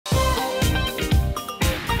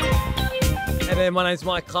there, my name's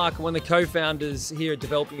Mike Clark. I'm one of the co-founders here at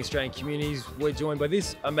Developing Australian Communities. We're joined by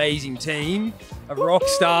this amazing team of rock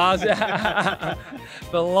stars,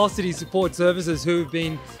 Velocity Support Services, who have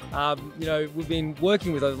been, we've been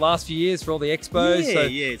working with over the last few years for all the expos.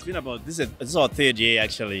 Yeah, it's been about, this is our third year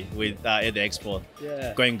actually with at the expo.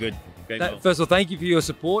 Yeah. Going good. First of all, thank you for your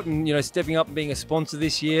support and stepping up and being a sponsor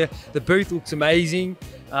this year. The booth looks amazing.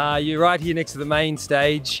 You're right here next to the main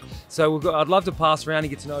stage. So I'd love to pass around and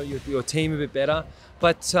get to know your team a bit better.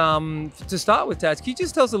 But to start with, Taz, can you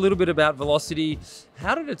just tell us a little bit about Velocity?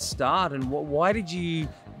 How did it start, and why did you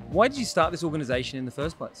start this organization in the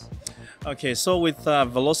first place? Okay, so with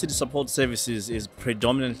Velocity Support Services is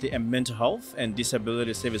predominantly a mental health and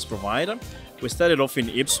disability service provider. We started off in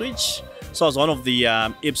Ipswich. So I was one of the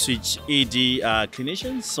Ipswich ED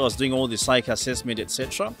clinicians. So I was doing all the psych assessment,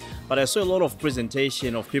 etc. But I saw a lot of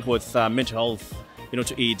presentation of people with mental health,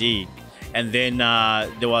 to ED. And then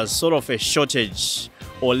there was sort of a shortage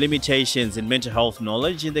or limitations in mental health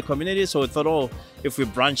knowledge in the community. So we thought, if we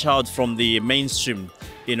branch out from the mainstream,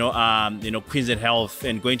 Queensland Health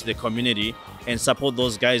and going to the community and support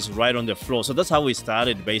those guys right on the floor. So that's how we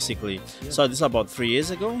started basically. Yeah. So this is about 3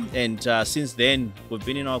 years ago, and since then we've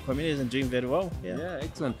been in our communities and doing very well. Yeah,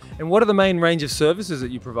 excellent. And what are the main range of services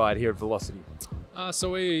that you provide here at Velocity?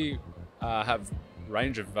 So we have a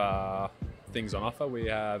range of things on offer. We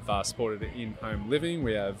have supported in-home living,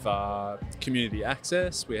 we have community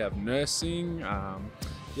access, we have nursing.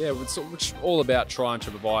 Which all about trying to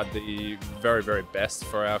provide the very, very best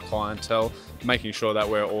for our clientele, making sure that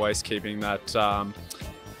we're always keeping that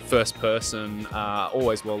first person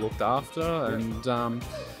always well looked after, and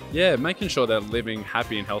making sure they're living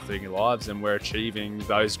happy and healthy lives, and we're achieving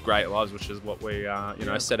those great lives, which is what we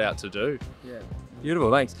set out to do. Yeah,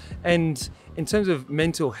 beautiful, thanks. And in terms of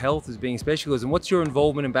mental health as being a specialism, what's your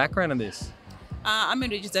involvement and background in this? I'm a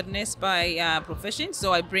registered nurse by profession,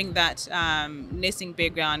 so I bring that nursing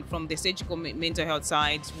background from the surgical mental health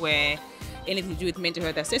side, where anything to do with mental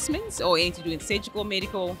health assessments or anything to do with surgical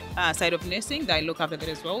medical side of nursing, that I look after that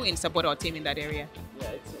as well and support our team in that area. Yeah,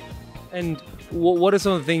 excellent. And what are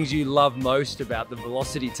some of the things you love most about the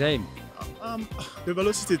Velocity team? The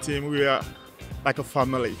Velocity team, we are like a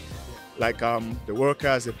family. Like the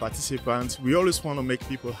workers, the participants, we always want to make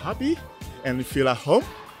people happy and feel at home.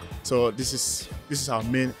 So this is our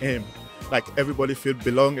main aim. Like everybody feel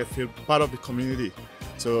belong and feel part of the community.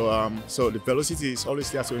 So so the Velocity is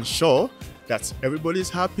always there to ensure that everybody's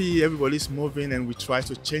happy, everybody's moving, and we try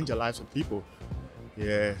to change the lives of people.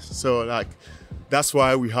 Yeah. So that's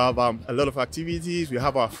why we have a lot of activities. We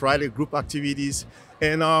have our Friday group activities,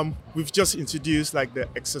 and we've just introduced the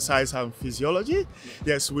exercise and physiology.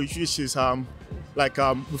 Yes, which is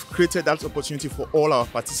we've created that opportunity for all our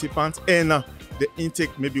participants, and the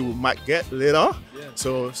intake maybe we might get later. Yeah.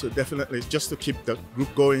 So definitely just to keep the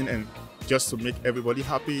group going and just to make everybody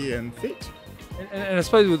happy and fit. And I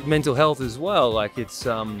suppose with mental health as well, it's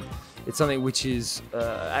something which is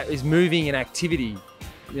moving and activity.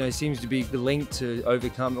 Seems to be linked to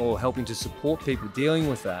overcome or helping to support people dealing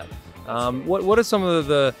with that. What are some of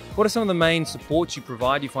the main supports you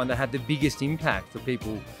provide? You find that have the biggest impact for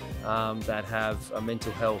people that have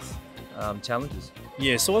mental health challenges?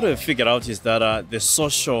 Yeah, so what I figured out is that the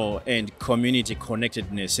social and community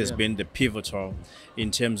connectedness has been the pivotal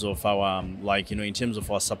in terms of our in terms of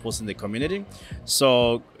our supports in the community.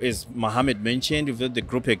 So as Mohammed mentioned, we've got the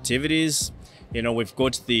group activities. We've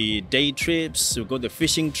got the day trips, we've got the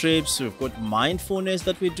fishing trips, we've got mindfulness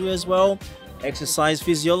that we do as well, exercise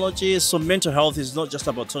physiology. So mental health is not just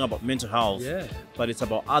about talking about mental health, but it's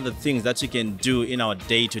about other things that you can do in our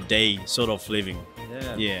day-to-day sort of living.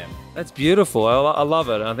 Yeah. That's beautiful. I love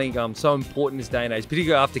it. I think so important this day and age,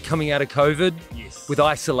 particularly after coming out of COVID with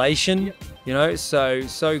isolation.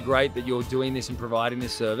 So great that you're doing this and providing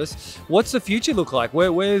this service. What's the future look like?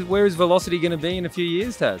 Where is Velocity going to be in a few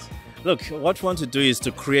years, Taz? Look, what we want to do is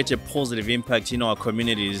to create a positive impact in our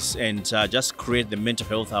communities and just create the mental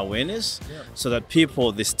health awareness so that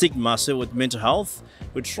people, the stigma with mental health,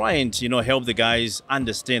 we try and help the guys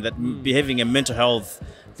understand that having a mental health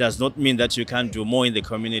does not mean that you can't do more in the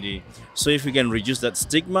community. So if we can reduce that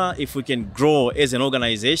stigma, if we can grow as an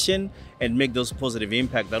organization and make those positive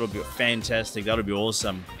impact, that would be fantastic. That would be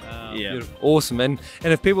awesome. Beautiful. Awesome. And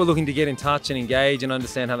if people are looking to get in touch and engage and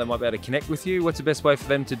understand how they might be able to connect with you, what's the best way for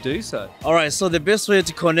them to do so? All right, so the best way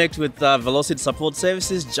to connect with Velocity Support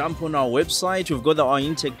Services, jump on our website. We've got our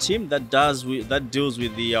intake team that deals with the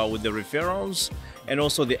referrals and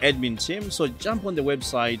also the admin team. So jump on the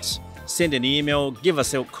website, send an email, give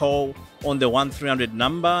us a call on the 1300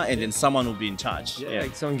 number, and then someone will be in charge. Yeah,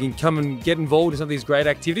 someone can come and get involved in some of these great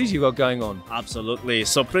activities you've got going on. Absolutely.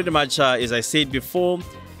 So pretty much, as I said before,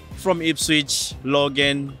 from Ipswich,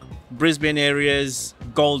 Logan, Brisbane areas,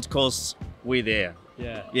 Gold Coast, we're there.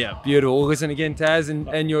 Yeah. Beautiful. Listen again, Taz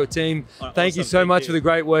and your team, thank you so much for the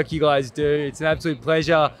great work you guys do. It's an absolute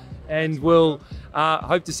pleasure, and we'll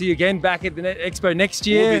hope to see you again back at the Expo next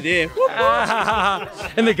year. We'll be there.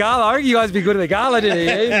 And the gala, I reckon you guys would be good at the gala,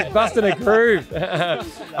 didn't you? Busting a groove. All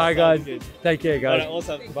right, guys. Take care, guys.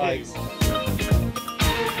 Awesome. Bye.